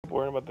Stop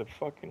worrying about the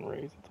fucking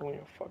race. It's only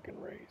a fucking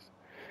race.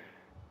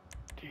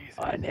 Jesus.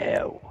 I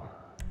know.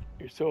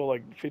 You're still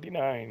like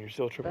 59. You're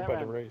still tripping by the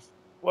Batman. race.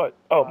 What?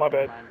 Oh, my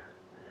never bad. mind.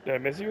 Did I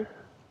miss you?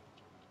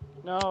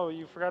 No,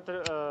 you forgot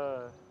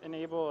to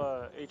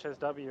enable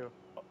HSW.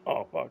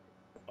 Oh, fuck.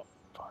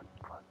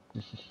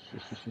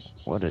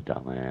 What a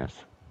dumbass.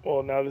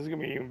 Well, now this is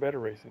gonna be even better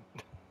racing.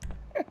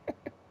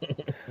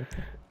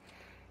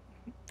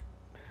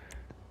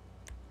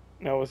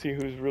 Now we'll see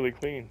who's really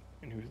clean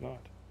and who's not.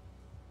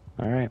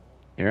 All right,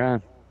 you're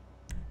on.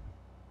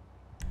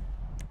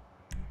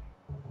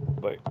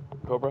 But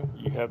Cobra,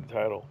 you have the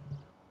title.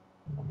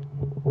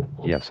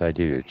 Yes, I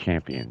do. A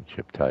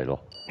championship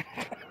title.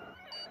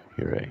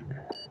 You're right.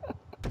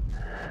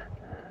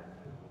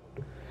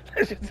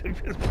 That's just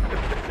invisible.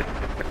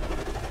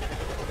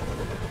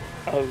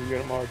 I was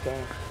giving him a hard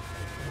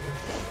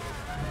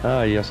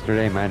time.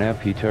 Yesterday, my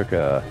nephew took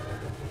a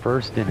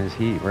first in his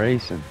heat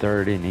race and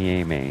third in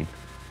the A main.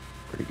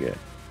 Pretty good.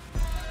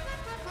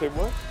 Say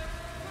what?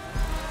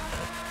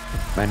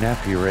 My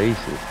nephew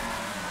races.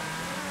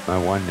 My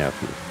one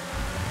nephew.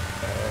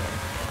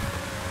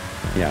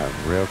 Yeah,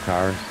 real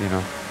cars, you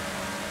know.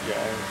 Yeah,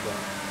 I understand.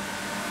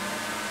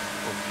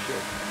 Oh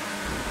shit.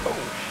 Oh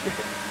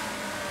shit.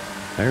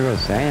 There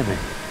goes Sammy.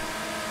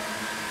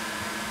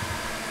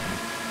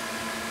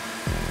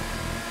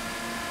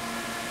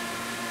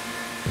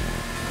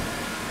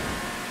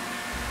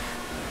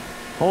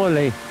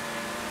 Holy.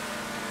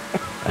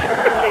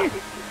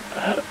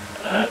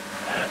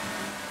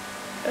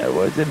 That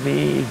wasn't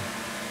me.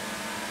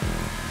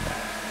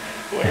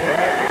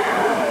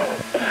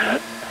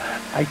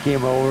 I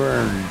came over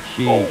and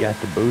she got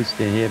the boost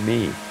and hit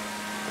me.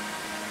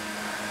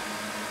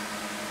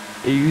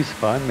 You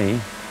spun me.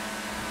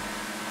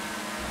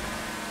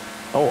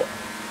 Oh.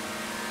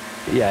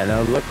 Yeah,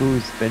 now look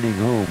who's spinning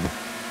whom.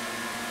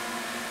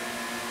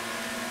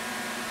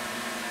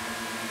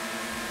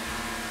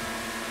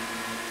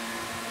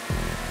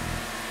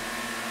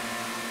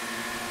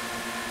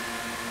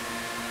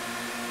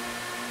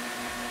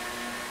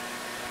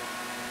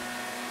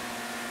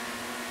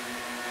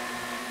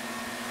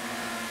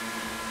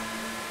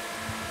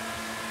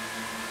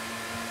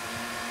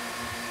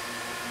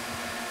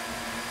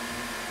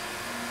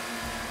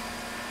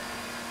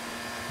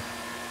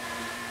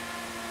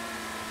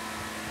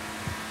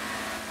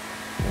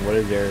 What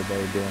is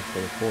everybody doing for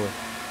the fourth?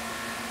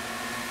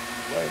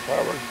 Lion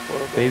fireworks.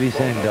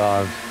 Babysitting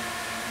dogs.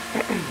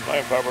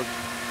 Lion fireworks.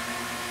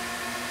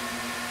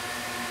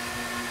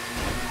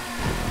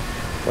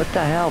 What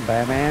the hell,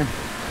 Batman?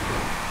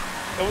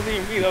 That wasn't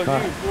even me. That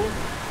was you, fool.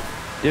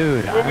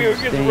 Dude, I'm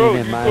staying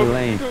in my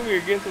lane. You threw me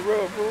against the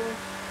road, fool.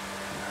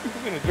 You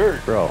put me in the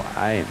dirt. Bro,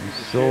 I am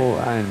so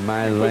in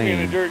my You put me in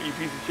the lane. dirt, you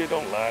piece of shit.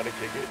 Don't lie to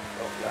kick it.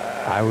 Don't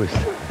lie. I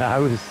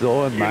was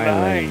so in You're my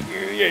lying. lane.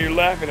 Yeah, you're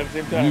laughing at the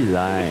same time. You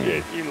lying.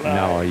 Shit, you lying.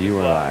 No, you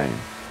were lying.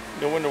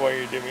 No wonder why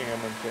you're giving him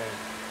a fan.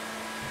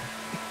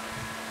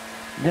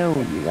 No,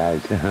 you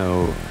guys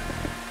know.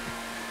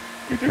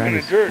 You threw me in Trying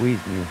the to dirt.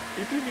 squeeze me.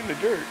 You threw me in the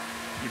dirt.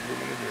 You threw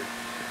me in the dirt.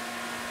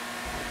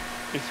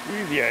 You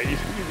squeezed, yeah, you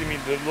squeezed me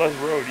to the less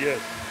road, yes.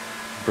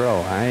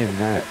 Bro, I am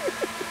not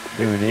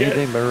doing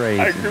anything but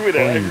racing. I agree with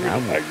that. I Clean.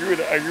 agree with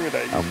that. I agree with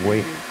that.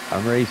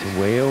 I'm racing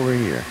way over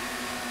here.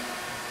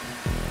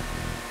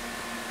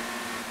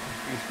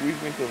 You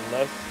squeezed me to the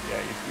left. Yeah,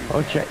 you squeezed me.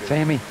 Oh, check,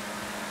 Sammy.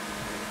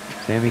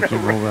 Sammy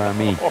came over on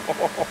me.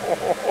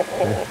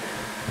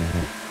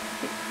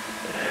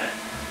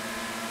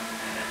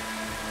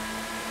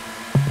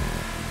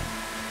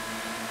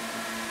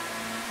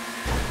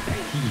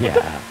 Yeah.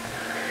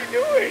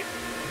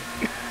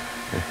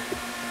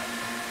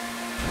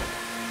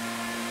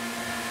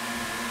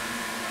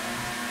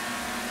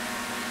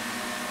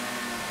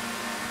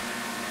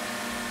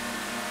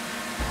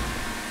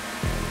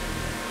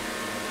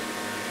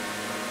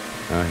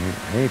 What are you doing?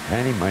 Hey,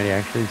 Penny might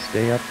actually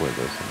stay up with us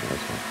in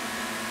this one.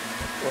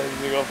 Why did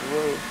you go off the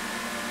road?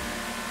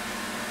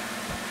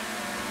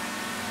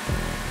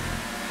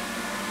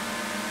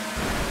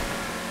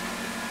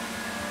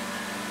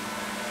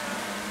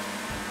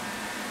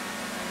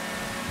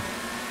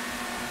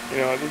 You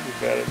know, this is a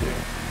bad idea.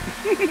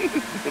 This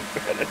is a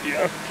bad idea.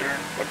 I'm turn.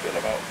 Fuck that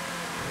about.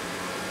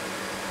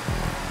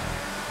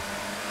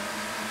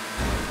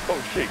 Oh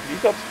shit, can you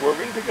stop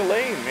swerving? Pick a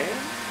lane, man.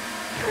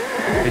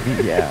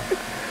 Yeah.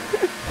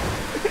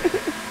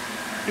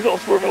 He's all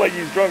swerving like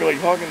he's drunk, like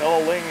hogging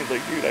all lanes.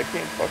 Like, dude, I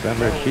can't fucking.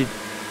 Remember, she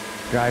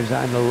drives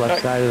on the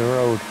left side of the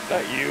road.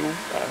 Not you,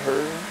 not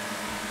her.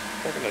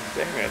 Fucking that's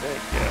Sammy, I think.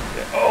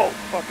 Yeah. Oh,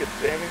 fuck it,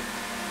 Sammy.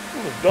 You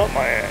almost dumped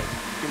my ass.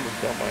 You almost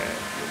dumped my ass.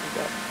 You almost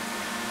dumped.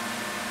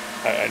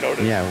 I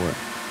noticed. Yeah, we're.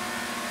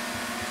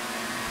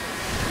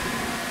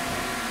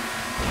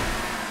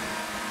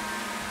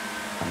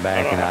 I'm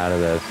backing out of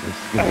this. This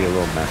is gonna be a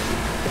little messy.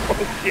 Oh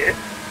shit.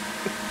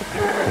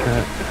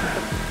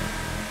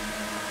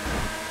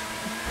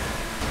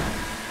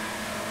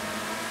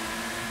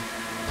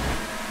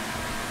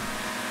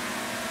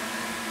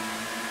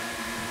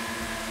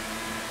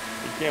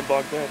 You can't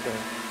block that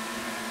though.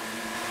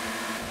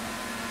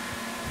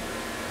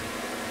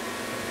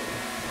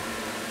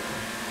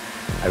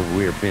 I have a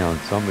weird feeling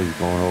somebody's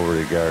going over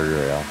the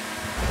guardrail.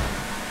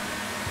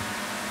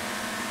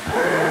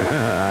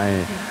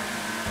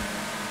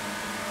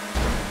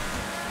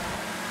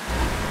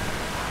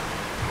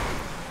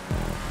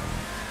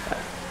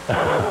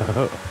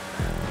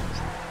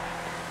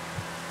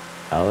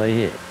 I'll let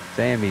you,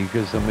 Sammy,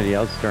 because somebody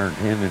else turned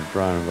him in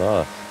front of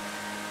us.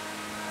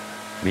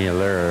 Me and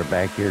Lara are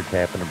back here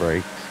tapping the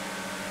brakes.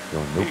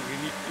 Going, nope,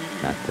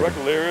 not You wrecked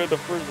today. Lara the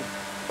first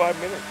 5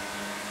 minutes.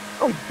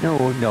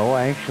 No,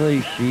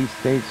 actually, she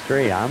stayed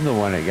straight. I'm the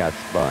one that got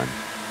spun.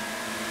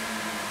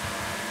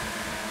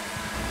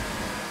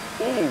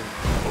 Ooh.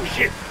 Oh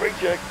shit, brake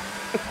check.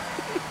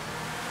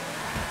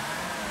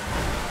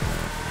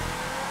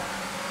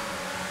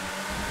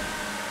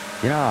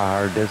 You know how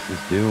hard this is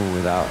doing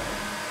without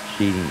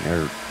cheating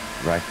or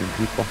wrecking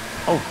people?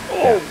 Oh,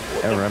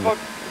 What the fuck?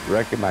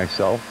 wrecking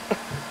myself.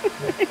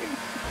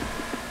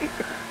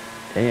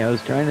 Hey, I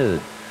was trying to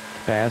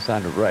pass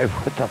on the right.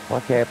 What the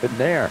fuck happened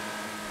there?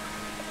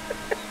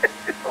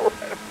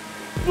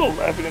 Still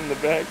laughing in the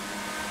back.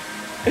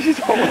 She's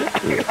all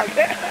laughing on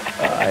that.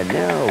 I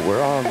know,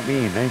 we're all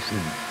being nice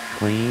and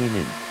clean,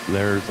 and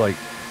Lara's like,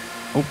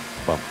 oop,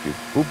 bumped you,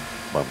 oop,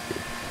 bumped you.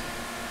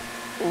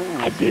 Ooh,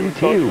 I she do even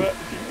called too. you out.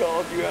 She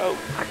called you out.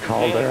 I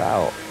called her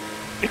out.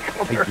 You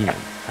called her Again, out.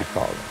 I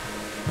called her.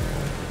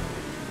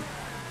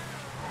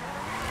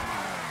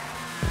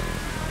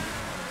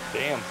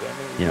 Damn,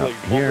 Sammy. You know,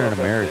 like here in bumped off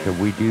that America, thing.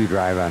 we do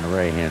drive on the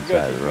right-hand You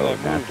gotta side of the teach me road,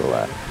 that not move, the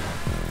left. Sammy.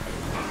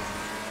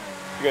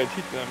 You gotta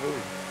teach me that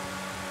move.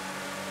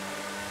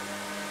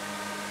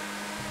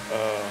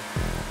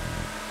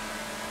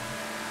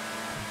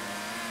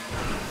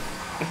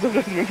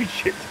 Sometimes movie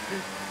shit.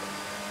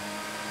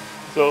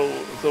 So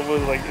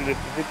was like, is it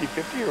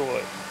 50-50 or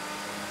what?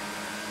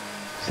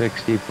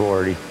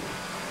 60-40.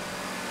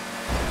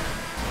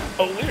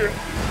 Oh, Lear,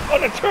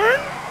 on a turn?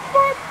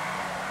 Fuck!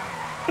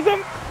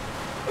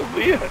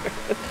 Leah,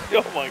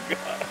 oh my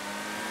god.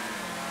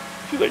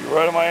 She's like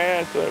right on my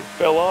ass, so I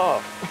fell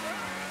off.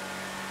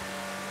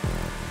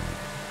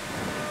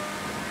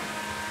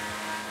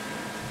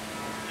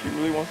 She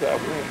really wants that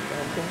win, you know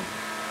what I'm saying?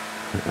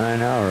 I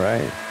know,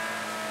 right?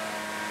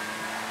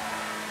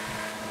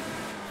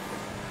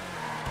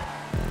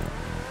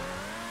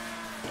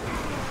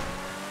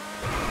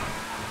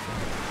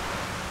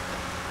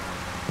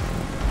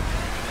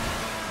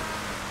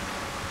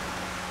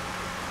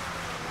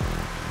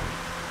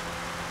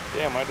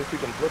 Damn, I just see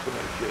them flipping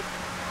and shit.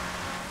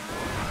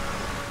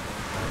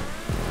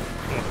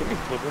 Yeah,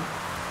 somebody's flipping.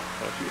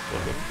 Oh, she's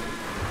flipping.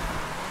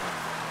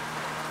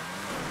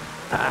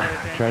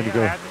 Tried to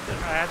go. I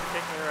had to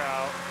take her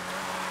out.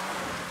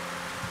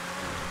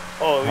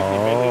 Oh, at least he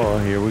made Oh,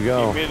 it. here we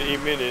go. He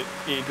made it.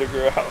 He took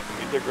her out.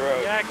 He took her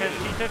out. Yeah, because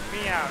she took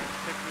me out.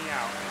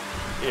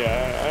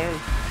 Yeah, I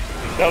don't.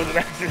 That was an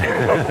accident.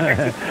 That was an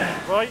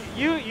accident. Well,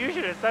 you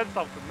should have said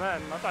something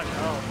then. I thought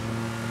no.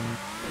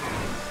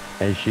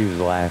 As she was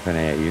laughing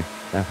at you.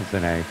 That was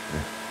an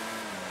accident.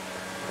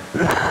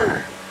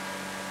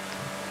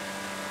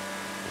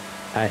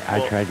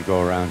 I tried to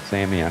go around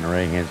Sammy on the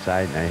right-hand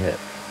side, and I hit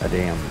a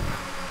damn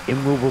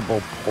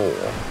immovable pole.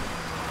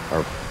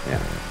 Or,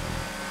 yeah.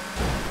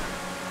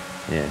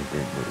 Yeah, it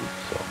didn't move,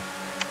 so.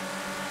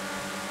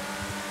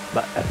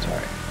 But that's all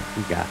right.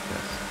 We got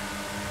this.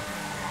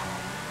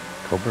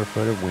 Cobra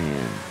for the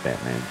win.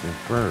 Batman's in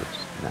first.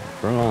 Not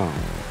for long.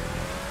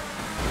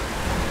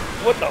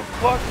 What the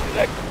fuck is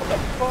that? What the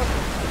fuck? What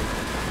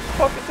the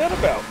fuck is that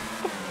about?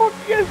 What the fuck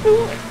you guys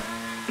doing?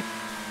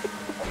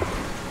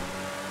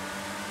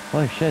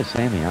 Holy shit,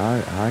 Sammy,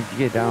 how'd you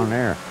get down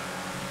there?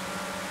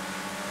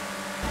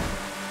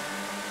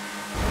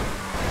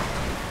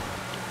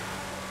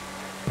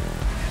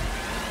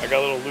 I got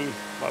a little loose.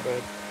 My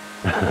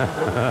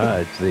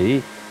bad.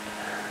 See?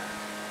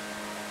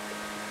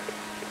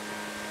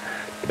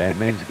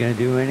 Batman's gonna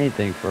do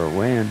anything for a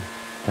win.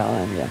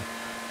 Telling ya.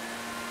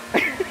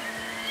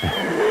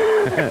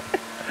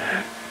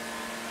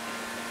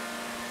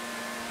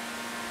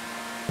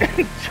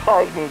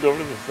 Charles moved over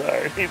to the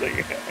side. He's like, I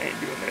ain't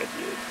doing that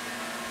shit.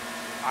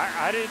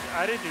 I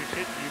didn't do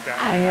shit to you back.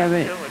 I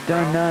haven't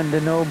done none to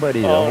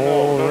nobody the Oh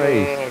whole no,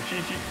 race. no, she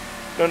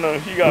got me.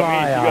 She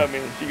Liar. got me.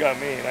 She got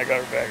me, and I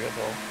got her back. That's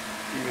all.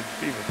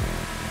 Steven.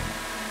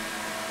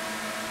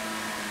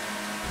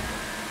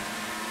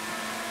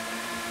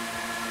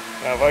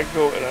 Now if I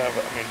go, I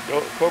mean,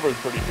 Cobra's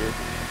pretty dirty.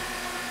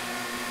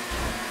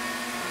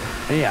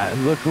 Yeah,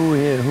 look who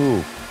hit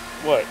who.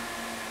 What?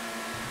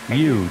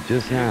 You,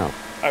 just now.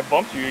 I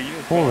bumped you. You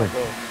didn't spin Holy out though.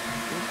 You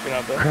didn't spin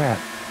out though. crap.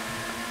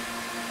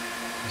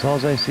 So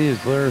all I see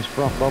is Lara's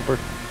front bumper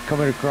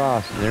coming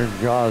across, and there's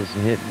Jaws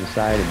hitting the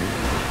side of me.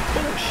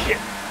 Oh shit!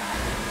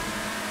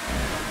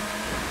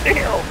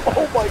 Damn!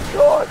 Oh my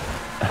god!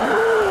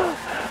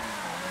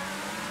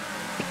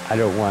 I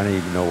don't want to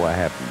even know what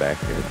happened back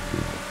there,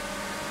 people.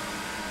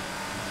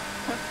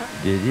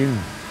 Did you?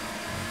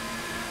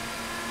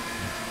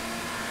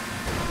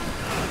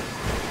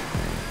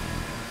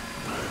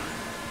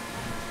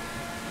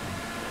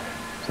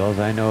 So all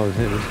I know is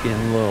it was getting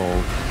a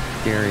little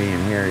scary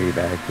and hairy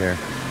back there.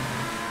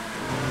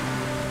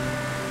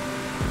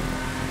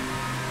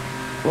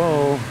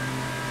 Whoa.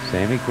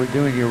 Sammy, quit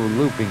doing your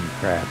looping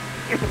crap.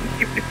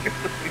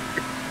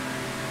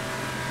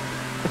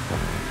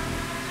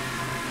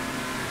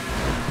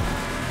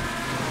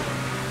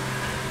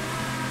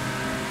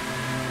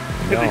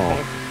 No.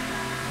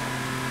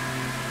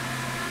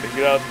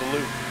 Get out of the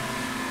loop.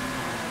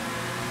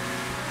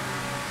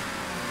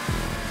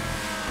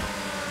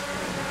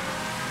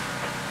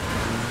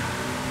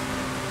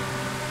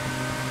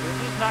 This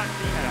is not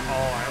seen at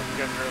all. I hope you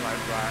guys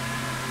realize that.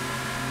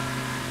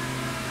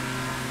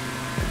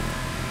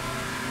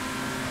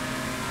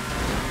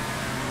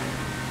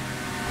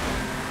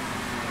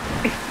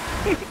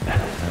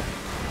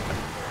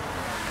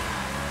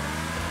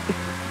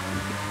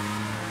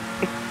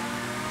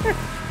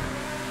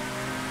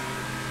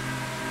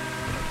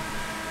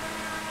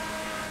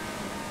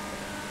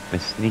 A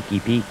sneaky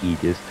peeky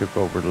just took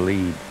over the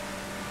lead.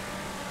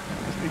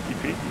 Sneaky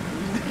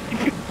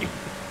peeky.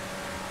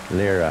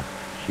 Lyra,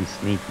 she's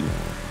sneaky.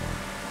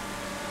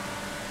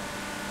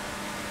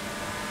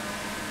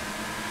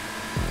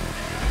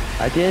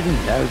 I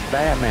didn't. That was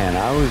Batman.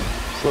 I was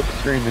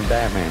slipstreaming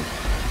Batman.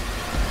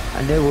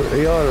 I know what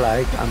you're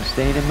like. I'm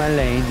staying in my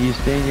lane. You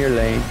stay in your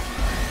lane.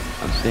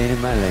 I'm staying in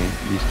my lane.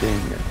 You stay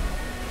in your.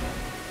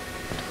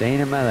 I'm staying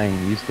in my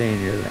lane. You stay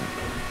in your lane.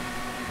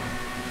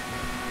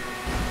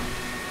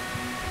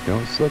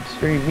 Don't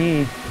slipstream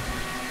me.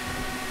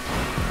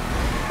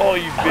 Oh,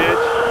 you bitch.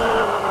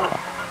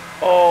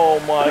 Oh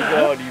my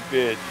god, you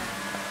bitch.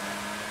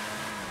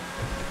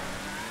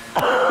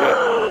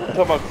 Yeah,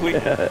 talk about clean.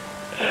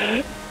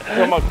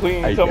 Talk about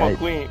clean. Talk about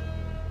clean.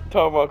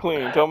 Talk about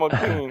clean. Talk about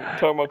clean.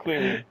 Talk about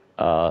clean.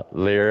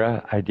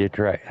 Lyra, I did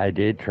try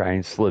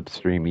and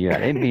slipstream you. I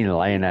didn't mean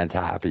laying on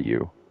top of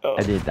you. Oh.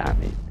 I did not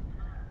mean.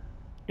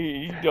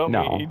 He dummy.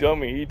 No. He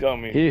dummy. He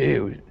dummy.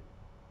 It was,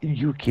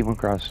 you came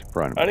across the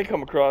front of me. I didn't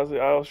come across it.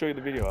 I'll show you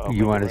the video.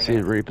 You want to see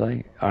the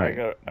replay? All right.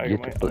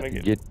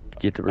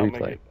 Get the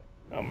replay.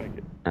 I'll make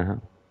it. Uh-huh.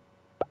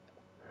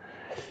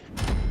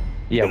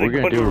 Yeah, we're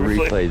gonna do a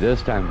replay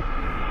this time.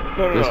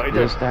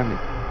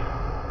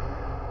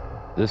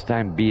 This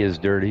time, be as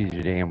dirty as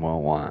you damn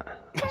well want.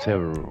 Let's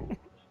have a.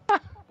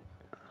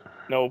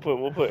 No,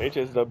 we'll put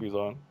HSWs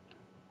on.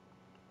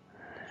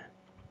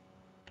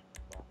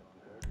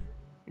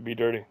 Be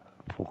dirty.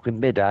 Fucking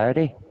be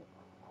dirty.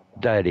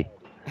 Dirty.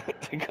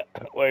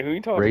 Wait, who are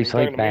you talking? Race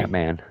like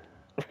Batman.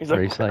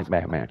 Race like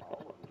Batman.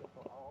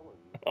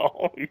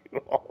 All of you.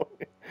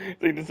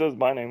 See, this says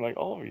my name, like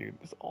all of you.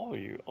 It's all of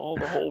you. All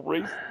the whole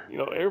race. You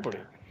know, everybody.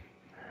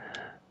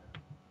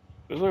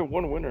 There's only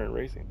one winner in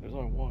racing. There's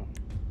only one.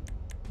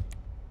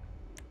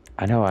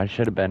 I know. I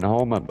should have been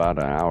home about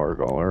an hour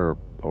ago, or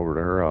over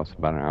to her house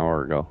about an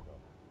hour ago.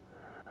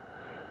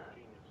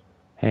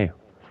 Hey.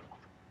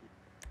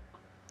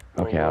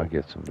 Okay, I'll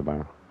get some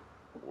tomorrow.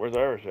 Where's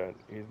Irish at?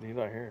 He's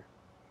not here.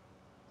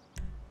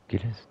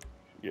 Get his.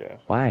 Yeah.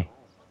 Why?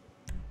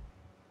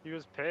 He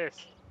was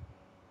pissed.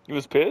 He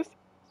was pissed?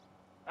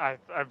 I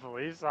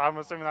believe so. I'm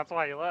assuming that's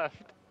why he left.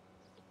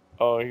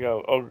 Oh,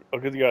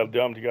 because he got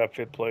dumped. He got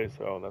 5th place.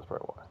 Oh, that's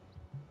probably why.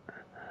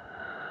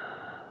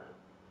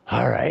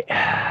 All right.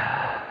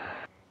 I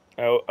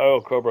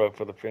owe Cobra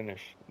for the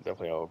finish.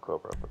 Definitely owe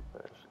Cobra for the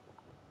finish.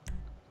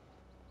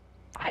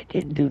 I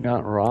didn't do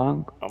nothing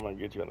wrong. I'm gonna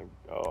get you on the.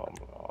 Oh,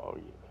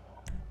 yeah.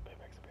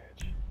 Payback's a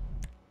bitch.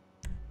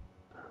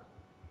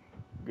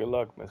 Good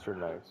luck, Mr.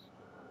 Nice.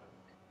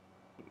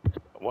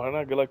 Why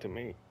not good luck to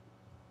me?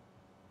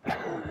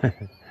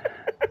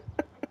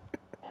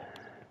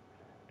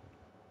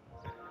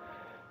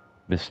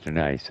 Mr.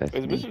 Nice.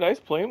 Is Mr. Nice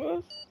playing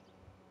with us?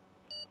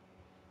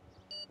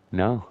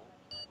 No.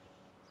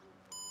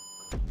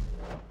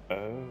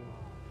 Oh.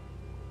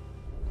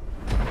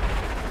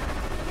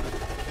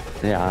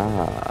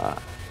 Yeah.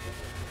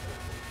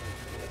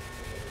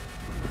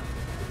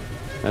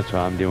 That's what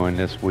I'm doing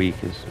this week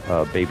is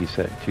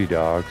babysitting 2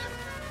 dogs.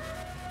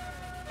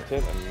 It's a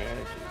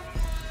manage.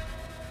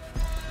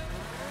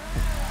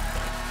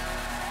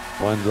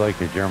 One's like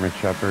a German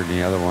Shepherd, and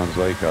the other one's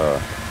like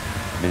a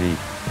mini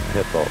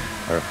pit bull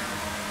or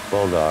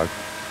bulldog.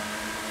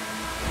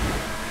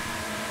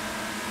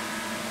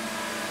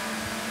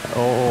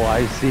 Oh,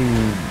 I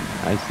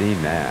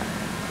seen that.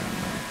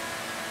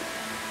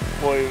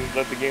 Well,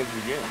 let the games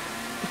begin.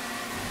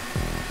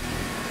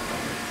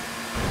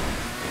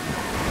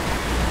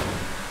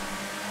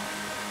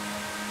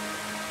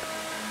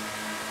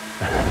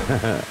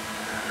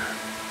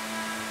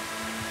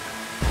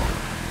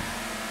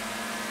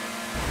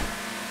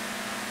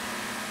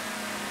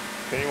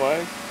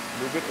 Pennywise,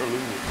 move it or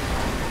lose it.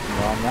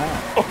 No, I'm not.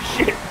 Oh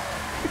shit!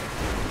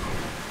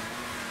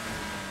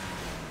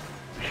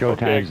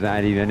 Showtime's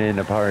not even in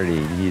the party,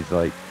 and he's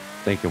like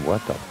thinking,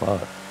 "What the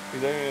fuck?"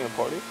 He's not even in a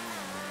party?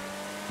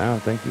 I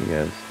don't think he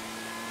is.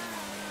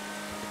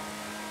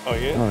 Oh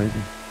yeah? Oh, is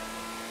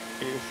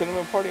he? You send him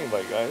a party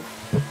invite, guys.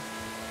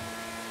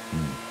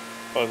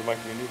 Oh, the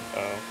Mike Community?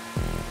 Oh.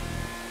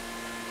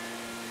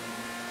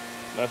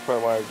 That's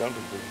probably why I dumped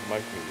him, because it's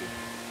Mike Community.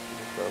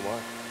 That's probably why.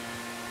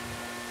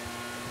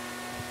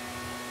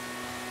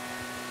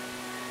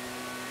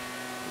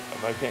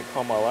 If I can't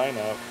call my line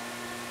out,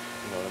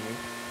 you know what I mean?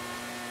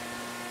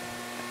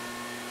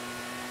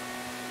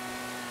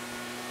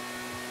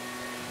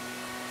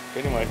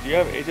 Anyway, do you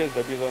have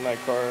HSWs on that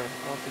car? I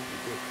don't think you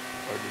do.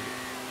 Or do you?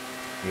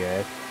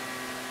 Yes.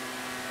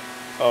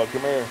 Oh,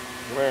 come here.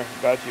 Come here.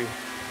 Got you.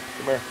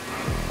 Come here.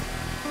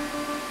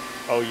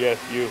 Oh, yes,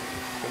 you.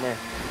 Come here.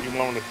 You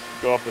want to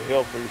go off the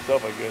hill for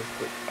yourself, I guess,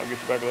 but I'll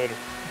get you back later.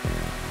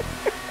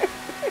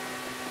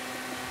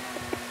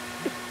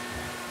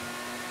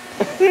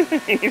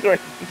 He's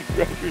like, just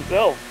crush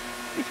yourself.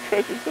 Just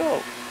crush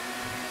yourself.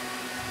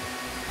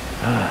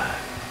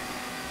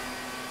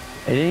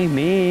 It ain't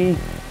me.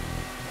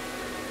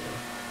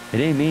 It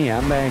ain't me.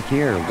 I'm back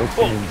here,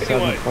 looking in anyway.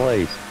 7th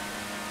place.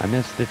 I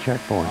missed the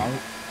checkpoint.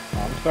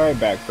 I'm sorry,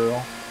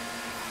 Batgirl.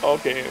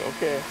 Okay,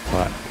 okay.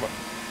 What?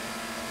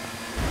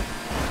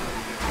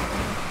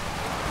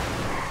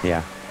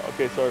 Yeah.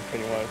 Okay, sorry,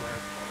 Pennywise.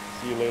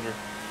 See you later.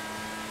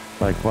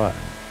 Like what?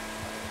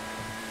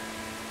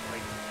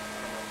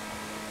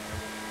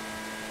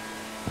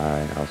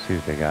 Alright, I'll see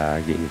if they got.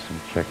 I'll get you some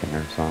chicken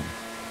or something.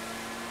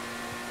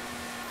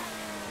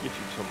 Get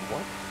you some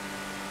what?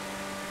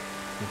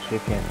 The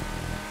chicken.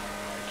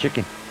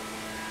 Chicken.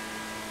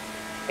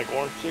 Like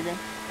orange chicken?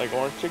 Like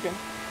orange chicken?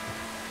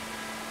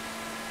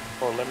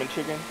 Or lemon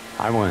chicken?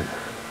 I went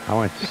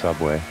to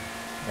Subway.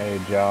 Hey,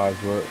 Jaws,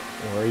 where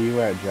are you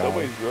at, Jaws?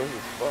 Subway's gross as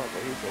fuck. I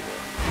hate Subway.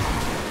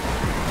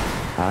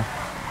 Huh?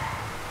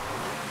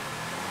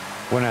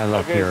 When I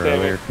left Okay, here Sammy.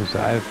 earlier, because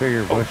I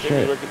figured, well,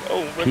 shit,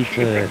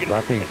 pizza,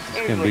 I think it's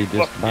going to be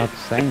just about the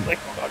same. Like,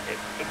 fuck it.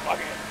 Just fuck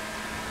it.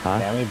 Huh?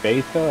 Sammy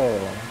Beso.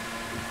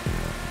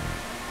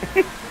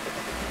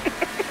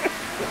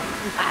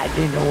 I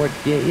didn't know what to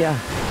get ya.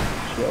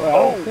 Chill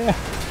out. Oh.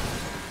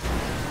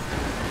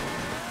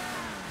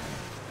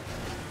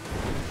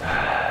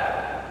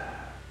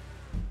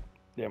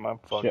 Damn, I'm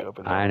fucked Shit. up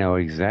in I know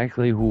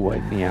exactly who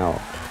wiped me out.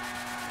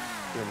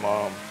 Your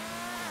mom.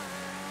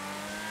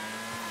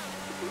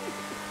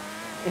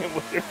 It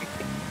was her.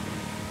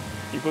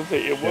 People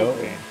say it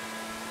was me.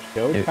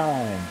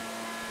 Showtime.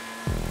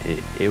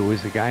 It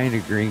was a guy in a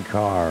green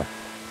car.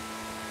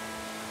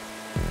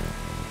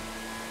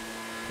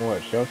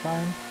 What,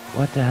 Showtime?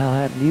 What the hell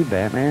happened to you,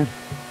 Batman?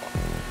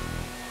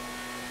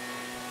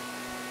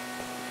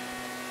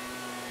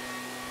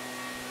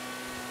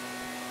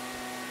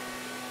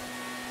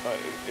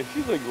 And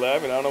she's like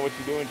laughing. I don't know what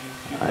she's doing.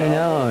 She's I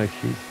know,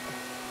 she's...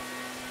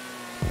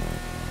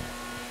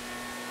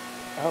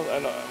 I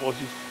know. Well,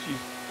 she's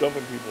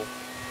dumping people.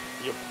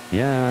 Yep.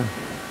 Yeah.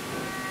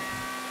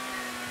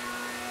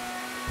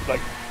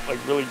 Like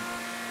really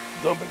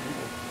dumping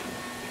people.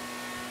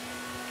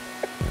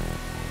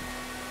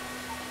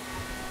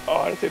 Oh,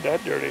 I didn't say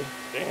that dirty.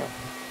 Damn.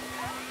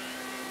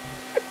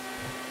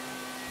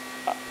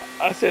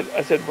 I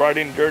said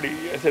riding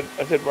dirty. I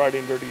said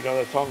riding dirty. You know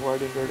that song,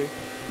 Riding Dirty?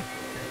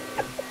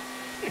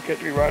 It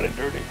catch me riding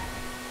dirty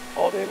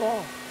all day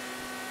long.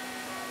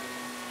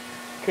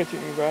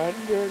 Catching me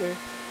riding dirty.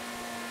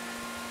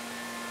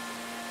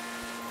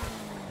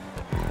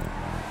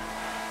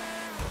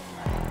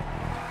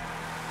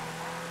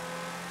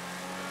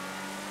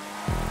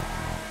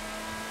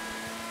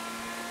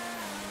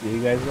 See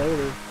you guys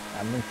later.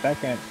 I'm in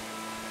second.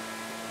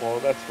 Well,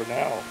 that's for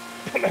now.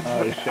 That's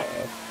for now.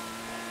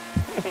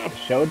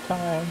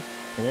 Showtime.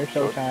 Come here,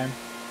 Showtime.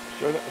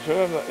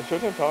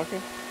 Showtime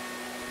talking?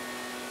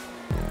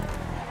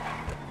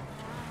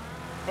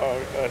 Oh,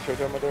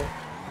 Showtime right there?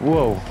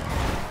 Whoa.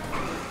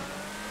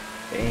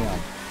 Damn.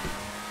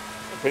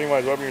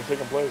 Pennywise, why are you in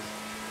second place?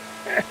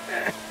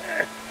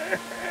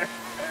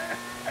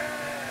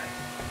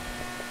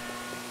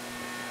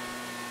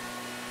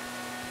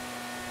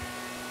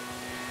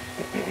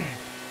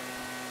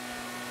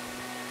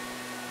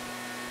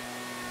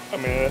 I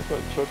mean, that's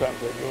what Showtime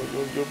said.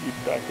 You'll be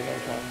back the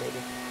next time,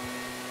 baby.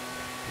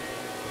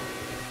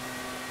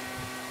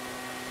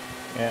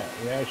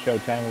 Yeah,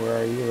 Showtime, where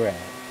are you at?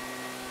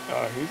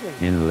 He's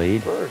In the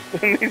lead? first.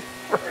 He's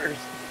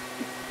first.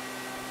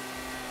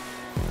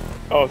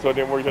 Oh, so it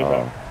didn't work this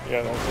time.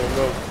 Yeah, that's how it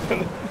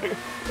goes.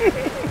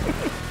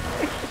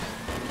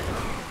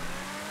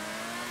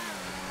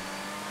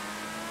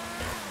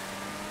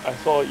 I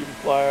saw you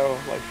fly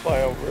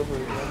over river,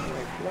 and I'm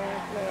like, fly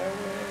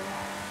away.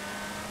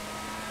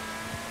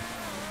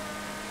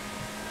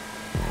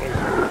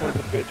 Which one's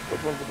the bitch?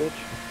 Which one's the bitch?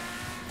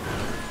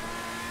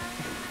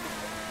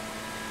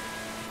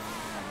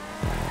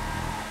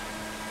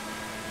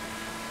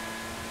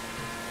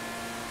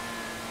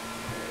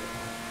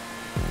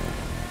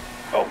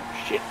 Oh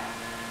shit!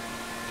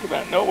 Came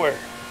out of nowhere.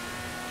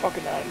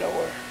 Fucking out of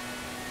nowhere.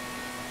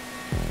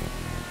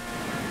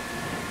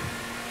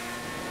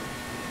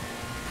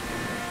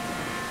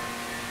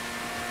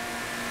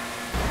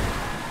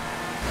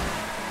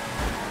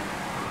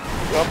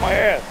 Get off my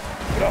ass!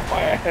 Get off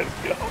my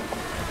ass! Get off!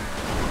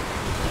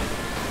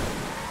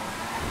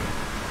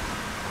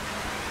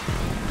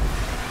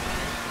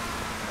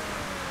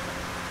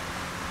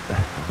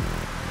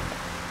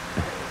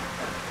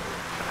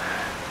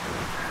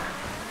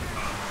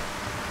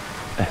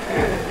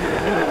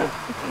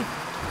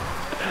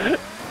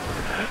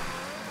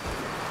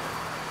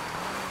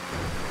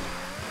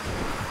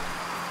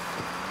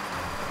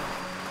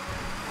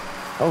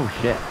 Oh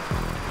shit.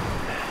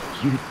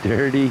 You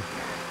dirty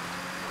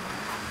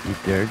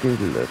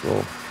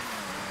little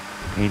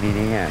pain in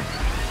the ass.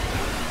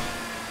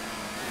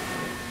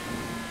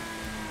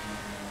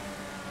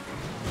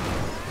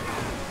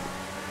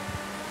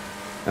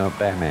 Oh,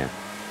 Batman.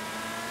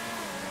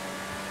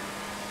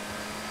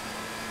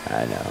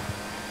 I know.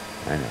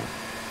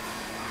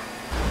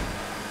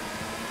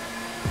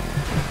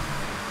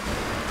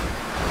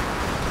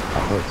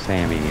 I'll put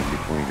Sammy in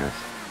between us.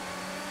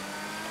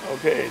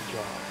 Okay,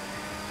 John.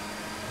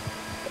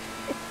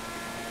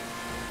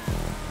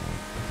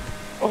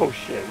 Oh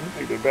shit, looks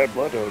like there's bad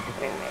blood going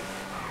around.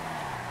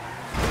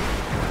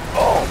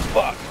 Oh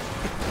fuck!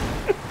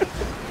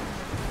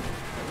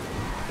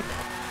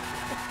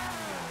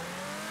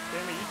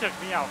 Sammy, you took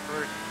me out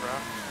first, bro.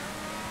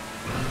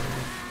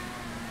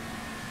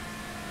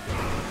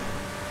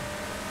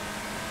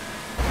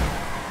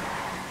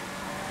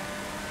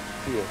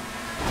 Yeah.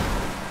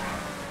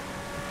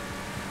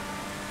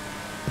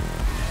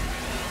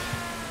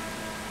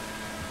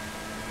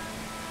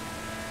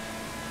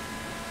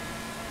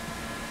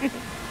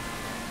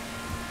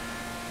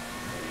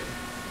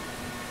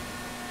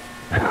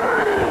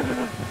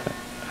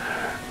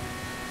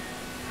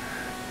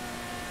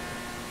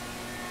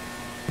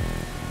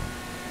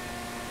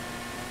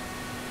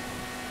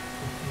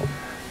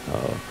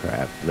 Oh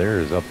crap,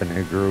 Lyra's up in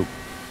the group.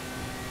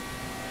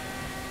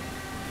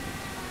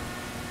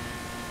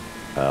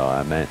 Oh,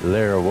 I meant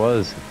Lyra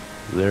was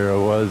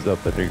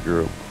up in the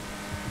group.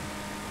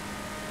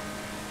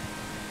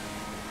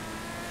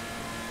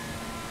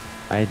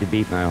 I had to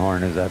beat my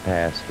horn as I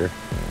passed her.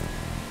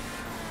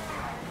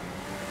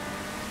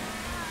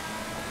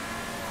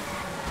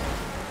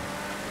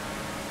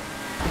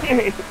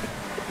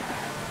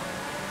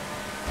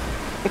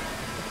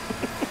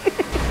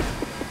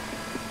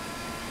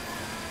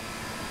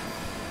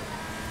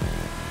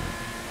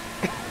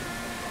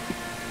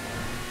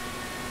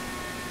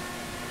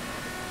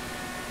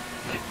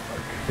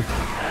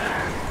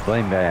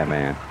 Blame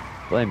Batman.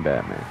 Blame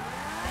Batman.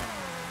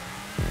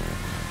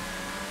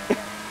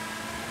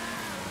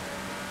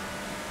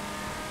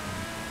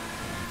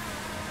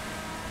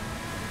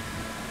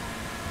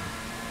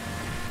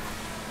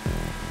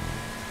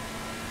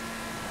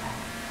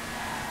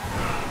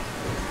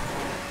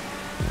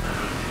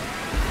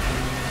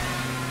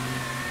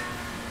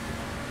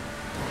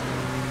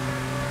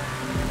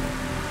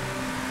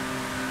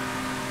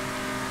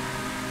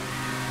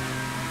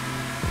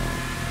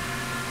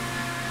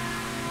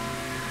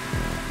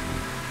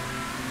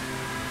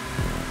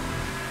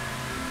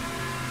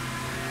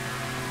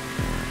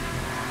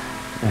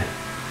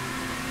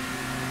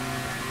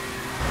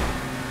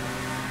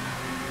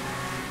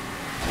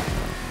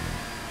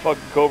 Fuck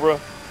Cobra.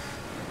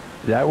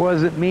 That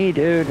wasn't me,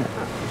 dude.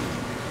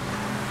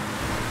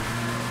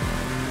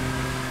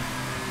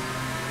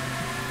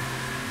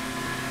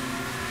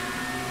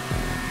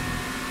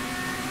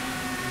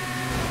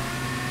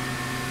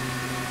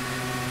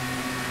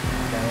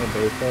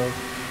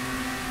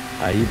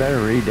 You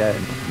better read that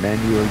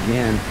menu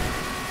again.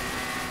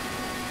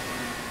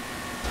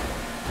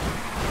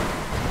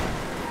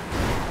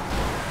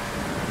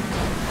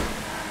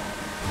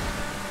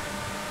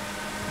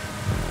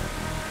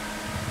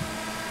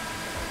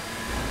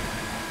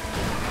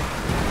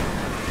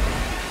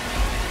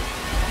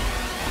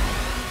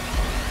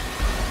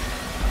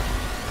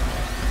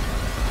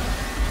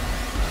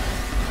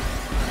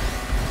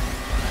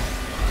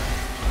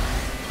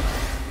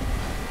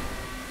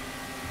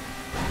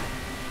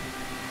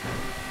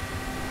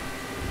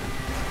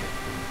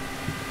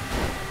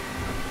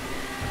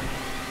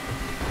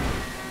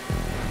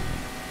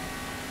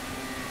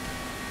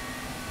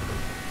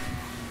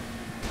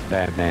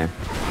 Batman.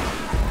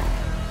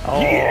 Oh,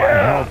 Yeah!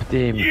 I helped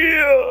him.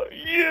 Yeah!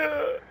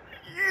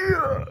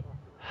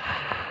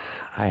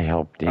 I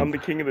helped him. I'm the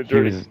king of the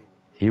dirty.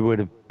 He would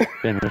have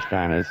finished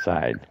on his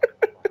side.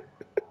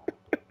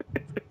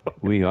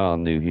 We all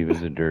knew he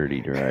was a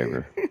dirty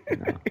driver. You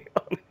know.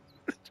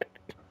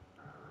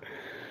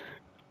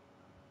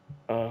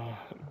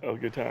 Oh,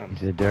 good times.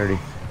 He's a dirty,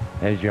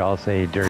 as y'all say, dirty.